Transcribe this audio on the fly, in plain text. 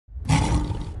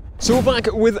So we're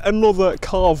back with another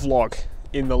car vlog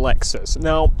in the Lexus.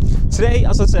 Now, today,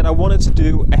 as I said, I wanted to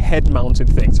do a head-mounted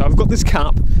thing. So I've got this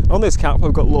cap. On this cap,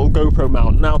 I've got a little GoPro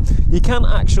mount. Now, you can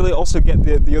actually also get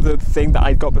the other thing that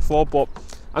I got before, but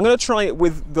I'm going to try it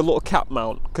with the little cap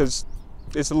mount because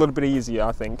it's a little bit easier,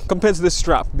 I think, compared to this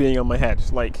strap being on my head.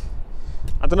 Like,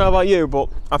 I don't know about you, but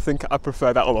I think I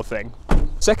prefer that other thing.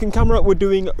 Second camera, we're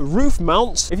doing roof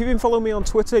mounts. If you've been following me on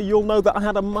Twitter, you'll know that I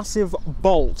had a massive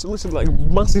bolt, literally like a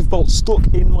massive bolt stuck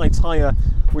in my tyre,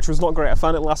 which was not great. I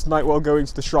found it last night while going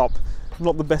to the shop.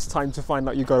 Not the best time to find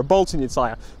out you got a bolt in your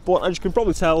tyre, but as you can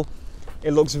probably tell,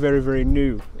 it looks very, very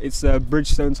new. It's a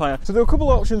Bridgestone tyre. So there were a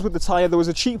couple of options with the tyre. There was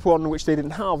a cheap one, which they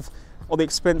didn't have, or the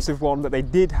expensive one that they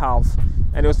did have,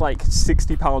 and it was like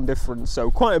 £60 difference, so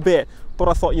quite a bit. But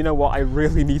I thought, you know what, I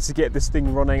really need to get this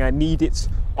thing running. I need it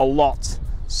a lot.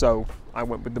 So I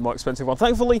went with the more expensive one.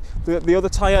 Thankfully, the other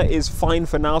tyre is fine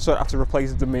for now, so I have to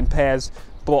replace them in pairs,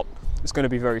 but it's going to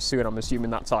be very soon, I'm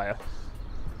assuming, that tyre.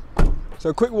 So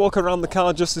a quick walk around the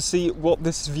car just to see what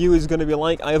this view is going to be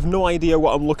like. I have no idea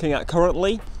what I'm looking at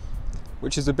currently,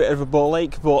 which is a bit of a ball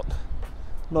ache, but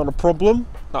not a problem.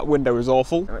 That window is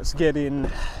awful. Let's get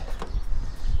in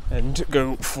and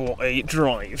go for a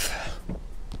drive.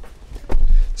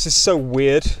 This is so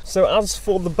weird. So as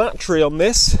for the battery on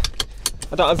this,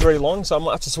 I don't have very long, so I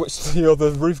might have to switch to the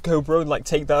other roof GoPro and like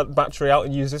take that battery out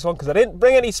and use this one because I didn't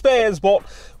bring any spares. But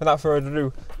without further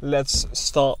ado, let's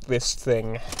start this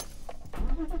thing.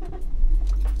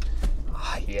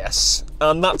 Ah, yes,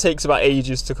 and that takes about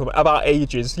ages to come. About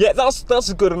ages. Yeah, that's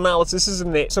a good analysis,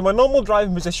 isn't it? So my normal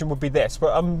driving position would be this,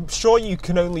 but I'm sure you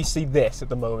can only see this at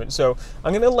the moment. So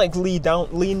I'm gonna like lean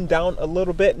down a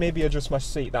little bit, maybe adjust my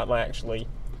seat. That might actually.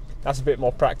 That's a bit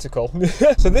more practical.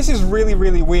 So this is really,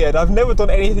 really weird. I've never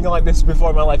done anything like this before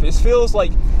in my life. It feels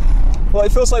like, well,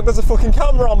 it feels like there's a fucking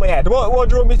camera on my head. What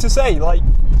do you want me to say? Like,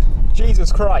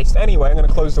 Jesus Christ. Anyway, I'm going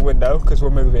to close the window because we're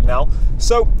moving now.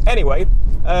 So, anyway,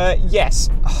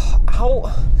 yes.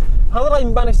 How did I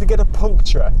manage to get a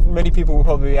puncture? Many people will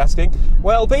probably be asking.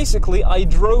 Well, basically, I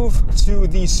drove to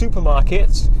the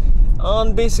supermarket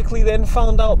and basically then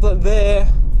found out that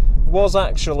there was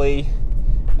actually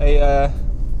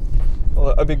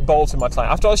a big bolt in my tyre.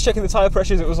 After I was checking the tyre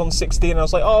pressures, it was on 16, and I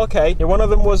was like, oh, okay. Yeah, one of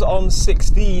them was on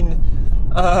 16,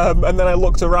 and then I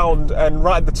looked around, and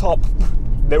right at the top,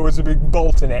 there was a big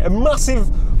bolt in it. A massive,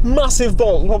 massive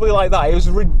bolt, probably like that. It was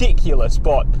ridiculous,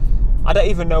 but I don't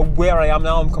even know where I am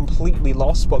now. I'm completely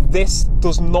lost, but this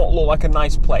does not look like a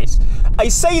nice place. I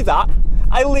say that,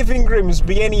 I live in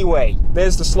Grimsby anyway.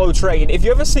 There's the slow train. If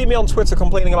you ever see me on Twitter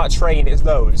complaining about train, it's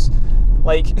those.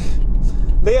 Like,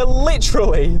 they are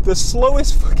literally the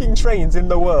slowest fucking trains in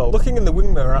the world. Looking in the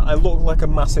wing mirror, I look like a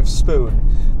massive spoon.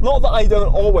 Not that I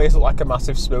don't always look like a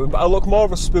massive spoon, but I look more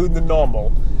of a spoon than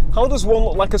normal. How does one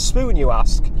look like a spoon, you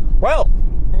ask? Well,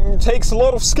 it takes a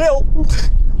lot of skill.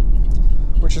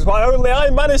 Which is why only I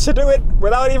managed to do it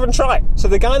without even trying. So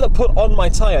the guy that put on my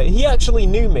tyre, he actually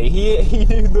knew me. He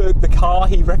knew the car,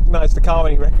 he recognised the car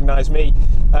and he recognised me.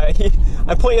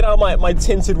 I pointed out my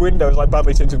tinted windows, like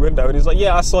badly tinted window, and he's like,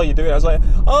 yeah, I saw you do it. I was like,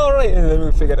 oh, right, and then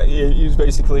we figured out he was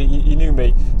basically, he knew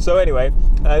me. So anyway,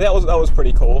 that was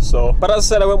pretty cool. So, but as I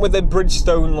said, I went with the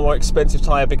Bridgestone more expensive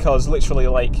tyre because literally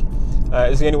like,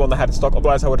 it's the only one that had in stock,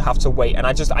 otherwise I would have to wait. And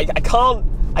I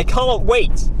can't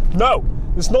wait. No.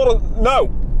 It's not a,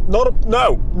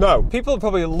 no. People are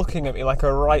probably looking at me like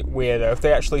a right weirdo if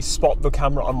they actually spot the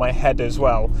camera on my head as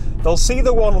well. They'll see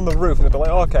the one on the roof and they'll be like,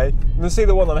 oh, okay. And they'll see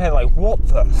the one on my head like, what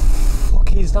the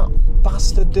fuck is that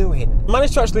bastard doing? I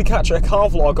managed to actually catch a car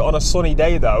vlog on a sunny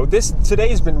day though.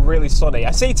 Today's been really sunny.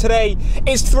 I say today,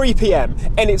 it's 3 PM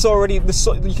and it's already, you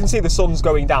can see the sun's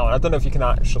going down. I don't know if you can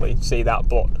actually see that,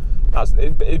 but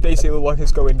it basically looks like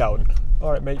it's going down.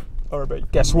 All right, mate.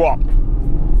 Guess what?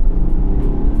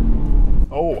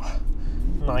 Oh,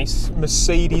 nice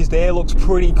Mercedes there, looks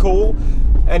pretty cool.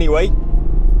 Anyway,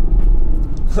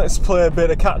 let's play a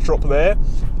bit of catch up there.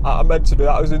 I meant to do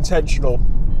that, it was intentional.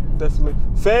 Definitely.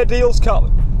 Fair deals,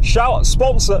 shout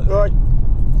sponsor. Alright,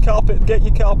 carpet, get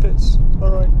your carpets.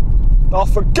 Alright. Oh,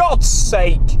 for God's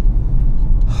sake!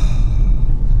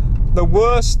 The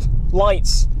worst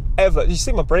lights ever. You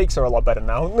see my brakes are a lot better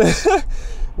now.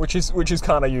 Which is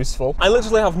kind of useful. I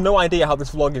literally have no idea how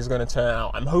this vlog is going to turn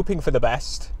out. I'm hoping for the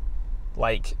best.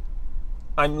 Like,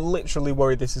 I'm literally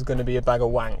worried this is going to be a bag of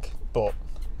wank, but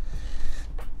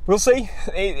we'll see.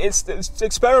 It's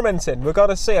experimenting. I've got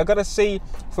to see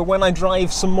for when I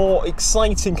drive some more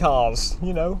exciting cars,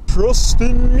 you know. Trust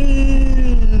in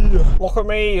me. Look at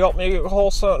me, got me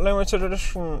horse limited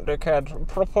edition, dickhead.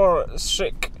 Proper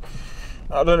sick.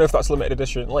 I don't know if that's limited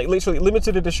edition. Like, literally,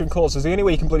 limited edition cars, the only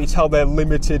way you can bloody tell they're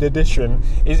limited edition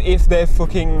is if they're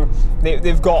fucking...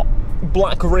 They've got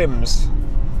black rims.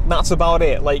 That's about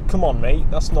it. Like, come on, mate.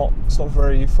 It's not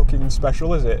very fucking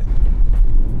special, is it?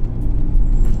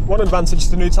 One advantage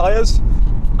to new tyres,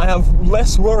 I have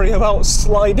less worry about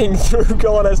sliding through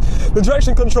corners. The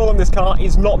traction control on this car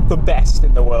is not the best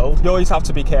in the world. You always have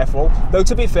to be careful. Though,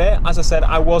 to be fair, as I said,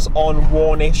 I was on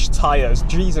worn-ish tyres.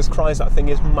 Jesus Christ, that thing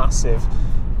is massive.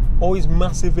 Always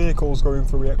massive vehicles going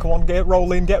through here. Come on, get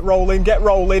rolling, get rolling, get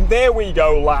rolling. There we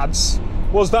go, lads.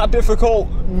 Was that difficult?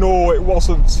 No, it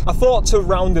wasn't. I thought to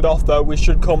round it off, though, we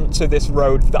should come to this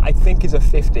road that I think is a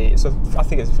 50. I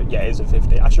think it's, yeah, it is a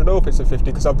 50. I should hope it's a 50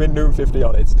 because I've been doing 50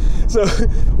 on it. So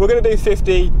we're gonna do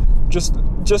 50 just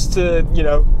to, you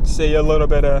know, see a little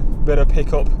bit of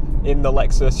pickup in the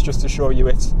Lexus, just to show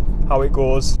you how it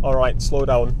goes. All right, slow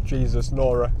down. Jesus,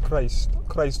 Nora, Christ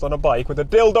on a bike with a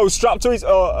dildo strapped to his, a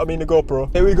GoPro.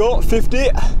 Here we go, 50.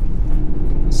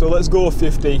 So let's go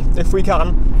 50 if we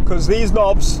can, because these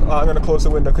knobs, I'm going to close the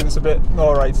window because it's a bit,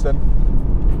 all right then,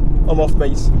 I'm off,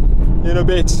 mate, in a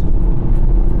bit.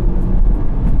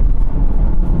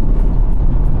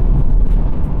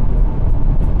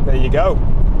 There you go,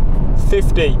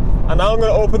 50. And now I'm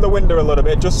going to open the window a little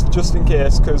bit, just in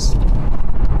case, because,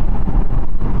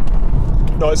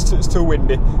 no, it's too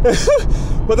windy.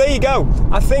 But there you go,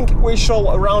 I think we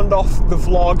shall round off the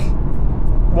vlog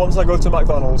once I go to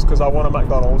McDonald's, because I want a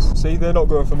McDonald's. See, they're not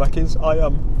going for Mackies. I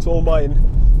am. It's all mine.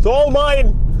 It's all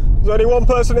mine! There's only one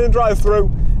person in the drive-thru.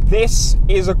 This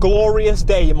is a glorious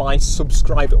day, my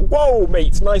subscriber. Whoa,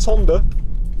 mate, nice Honda.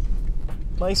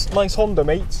 Nice Honda,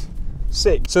 mate.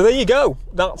 Sick. So there you go.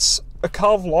 That's a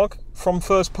car vlog from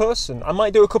first person. I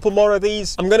might do a couple more of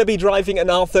these. I'm going to be driving an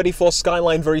R34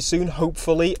 Skyline very soon,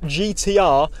 hopefully.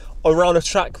 GTR around a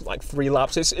track, like 3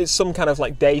 laps. It's some kind of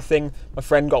like day thing. My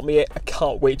friend got me it. I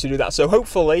can't wait to do that. So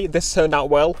hopefully this turned out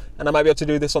well and I might be able to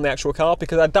do this on the actual car,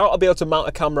 because I doubt I'll be able to mount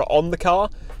a camera on the car.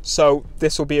 So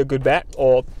this will be a good bet,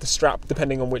 or the strap,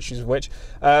 depending on which is which.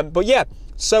 But yeah,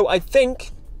 so I think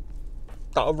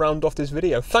that'll round off this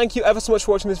video. Thank you ever so much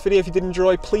for watching this video. If you did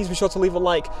enjoy, please be sure to leave a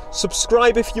like,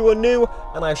 subscribe if you are new,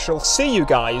 and I shall see you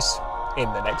guys in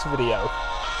the next video.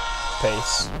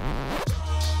 Peace.